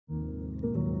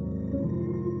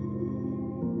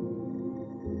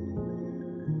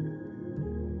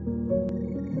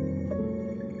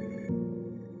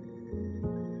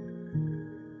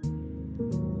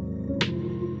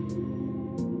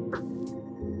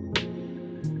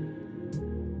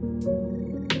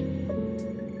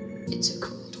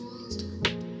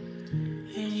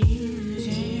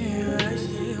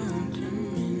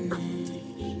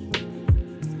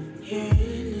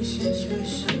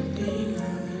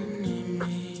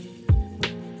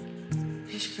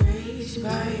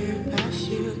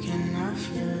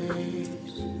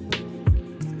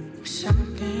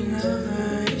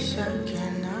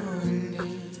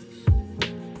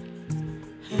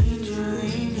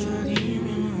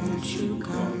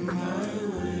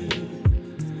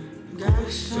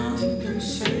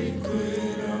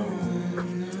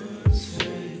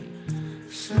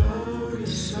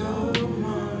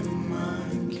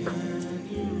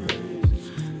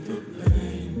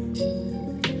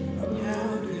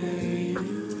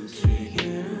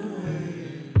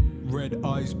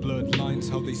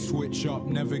how they switch up.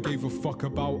 Never gave a fuck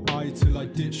about I till I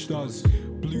ditched us.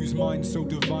 Blues mind so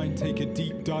divine, take a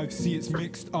deep dive. See it's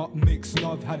mixed up, mixed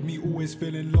love. Had me always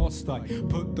feeling lost. I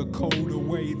put the cold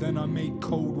away, then I made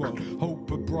cold world. Hope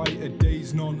of brighter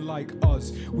days, none like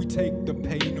us. We take the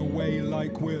pain away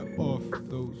like we're off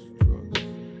those drugs.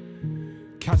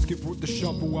 Casket brought the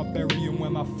shovel, I bury him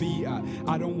where my feet at.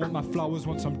 I don't want my flowers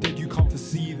once I'm dead, you can't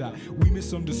foresee that. We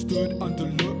misunderstood,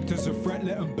 underlooked as a threat,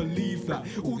 let them believe that.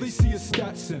 All they see is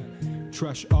stats and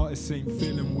trash artists ain't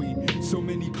feeling we. So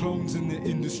many clones in the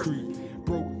industry,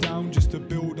 broke down just to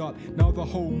build up. Now the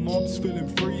whole mob's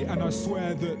feeling free, and I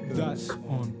swear that that's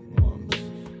on mums.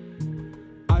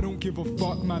 I don't give a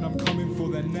fuck, man, I'm coming for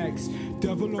their necks.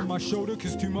 Devil on my shoulder,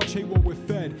 cause too much hate what we're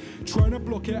fed. Trying to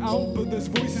block it out, but there's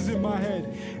voices in my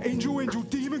head. Angel, angel,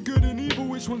 demon, good and evil,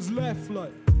 which one's left?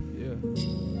 Like, yeah,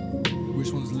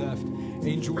 which one's left?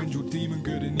 Angel, angel, demon,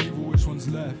 good and evil, which one's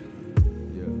left?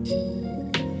 Yeah,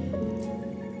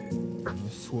 I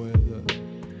swear that,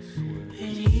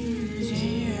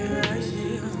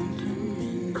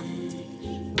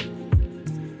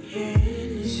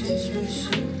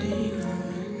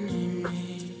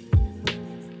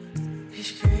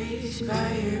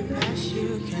 by your past,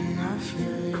 you cannot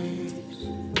feel it.